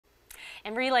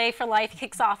And Relay for Life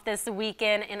kicks off this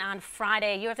weekend, and on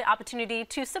Friday you have the opportunity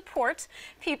to support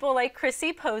people like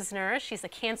Chrissy Posner. She's a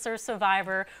cancer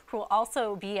survivor who will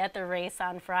also be at the race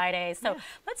on Friday. So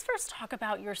let's first talk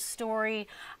about your story.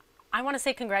 I want to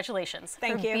say congratulations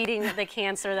for beating the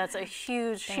cancer. That's a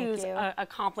huge, huge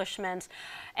accomplishment.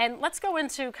 And let's go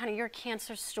into kind of your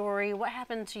cancer story. What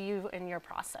happened to you in your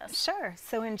process? Sure.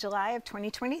 So in July of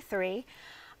 2023,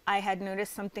 I had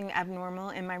noticed something abnormal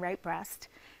in my right breast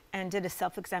and did a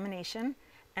self-examination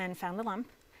and found a lump.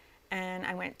 And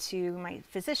I went to my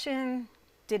physician,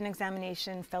 did an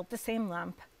examination, felt the same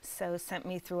lump, so sent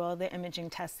me through all the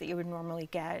imaging tests that you would normally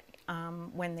get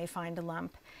when they find a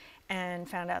lump, and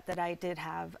found out that I did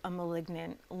have a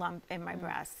malignant lump in my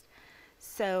breast.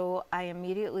 So I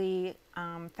immediately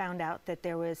found out that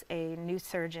there was a new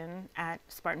surgeon at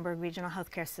Spartanburg Regional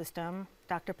Healthcare System,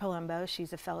 Dr. Palumbo.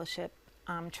 She's a fellowship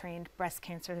trained breast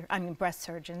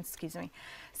surgeon, excuse me.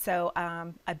 So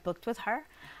I booked with her.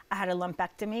 I had a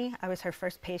lumpectomy. I was her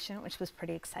first patient, which was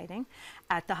pretty exciting,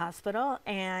 at the hospital.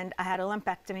 And I had a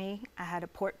lumpectomy. I had a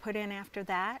port put in after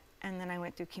that. And then I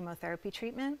went through chemotherapy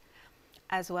treatment,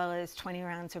 as well as 20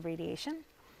 rounds of radiation.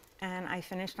 And I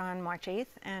finished on March 8th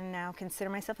and now consider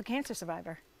myself a cancer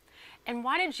survivor. And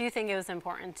why did you think it was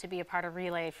important to be a part of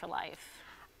Relay for Life?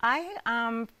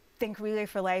 I think Relay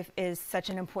for Life is such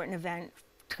an important event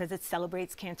because it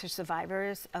celebrates cancer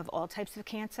survivors of all types of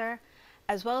cancer,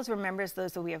 as well as remembers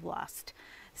those that we have lost.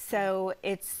 So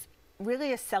it's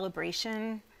really a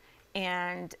celebration,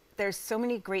 and there's so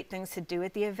many great things to do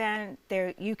at the event.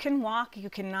 You can walk, you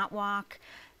cannot walk.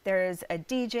 There's a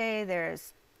DJ,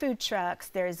 there's food trucks,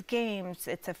 there's games.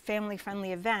 It's a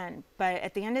family-friendly event, but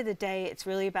at the end of the day, it's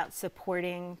really about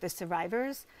supporting the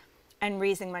survivors and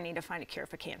raising money to find a cure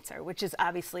for cancer, which is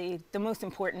obviously the most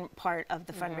important part of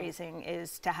the fundraising,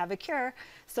 is to have a cure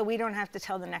so we don't have to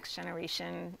tell the next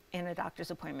generation in a doctor's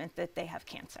appointment that they have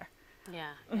cancer.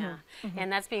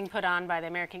 And that's being put on by the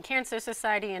American Cancer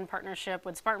Society in partnership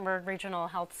with Spartanburg Regional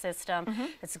Health System.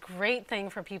 It's a great thing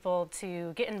for people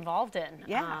to get involved in.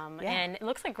 And it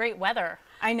looks like great weather.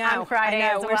 I know, on Friday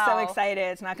as well. We're so excited.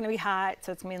 It's not going to be hot,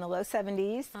 so it's going to be in the low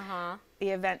 70s. The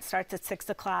event starts at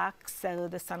 6 o'clock, so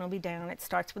the sun will be down. It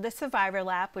starts with a survivor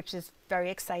lap, which is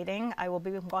very exciting. I will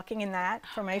be walking in that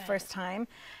for my first time.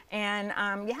 And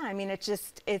yeah, I mean,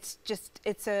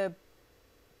 it's a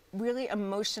really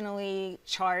emotionally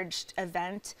charged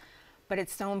event, but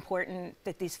it's so important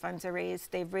that these funds are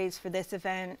raised. They've raised for this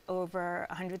event over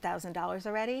 $100,000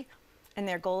 already, and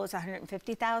their goal is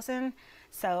 $150,000.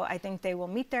 So I think they will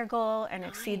meet their goal and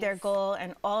exceed their goal,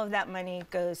 and all of that money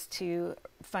goes to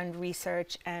fund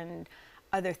research and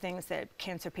other things that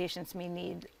cancer patients may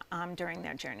need during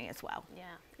their journey as well.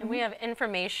 And we have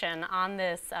information on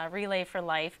this Relay for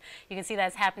Life. You can see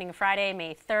that's happening Friday,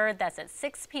 May 3rd. That's at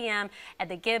 6 p.m. at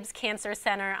the Gibbs Cancer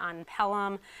Center on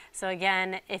Pelham. So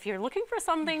again, if you're looking for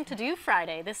something to do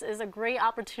Friday, this is a great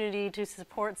opportunity to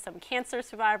support some cancer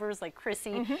survivors like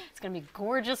Chrissy. It's going to be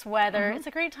gorgeous weather. It's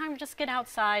a great time to just get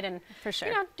outside and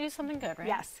you know, do something good, right?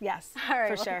 Yes, All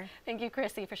right, for sure. Thank you,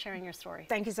 Chrissy, for sharing your story.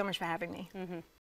 Thank you so much for having me.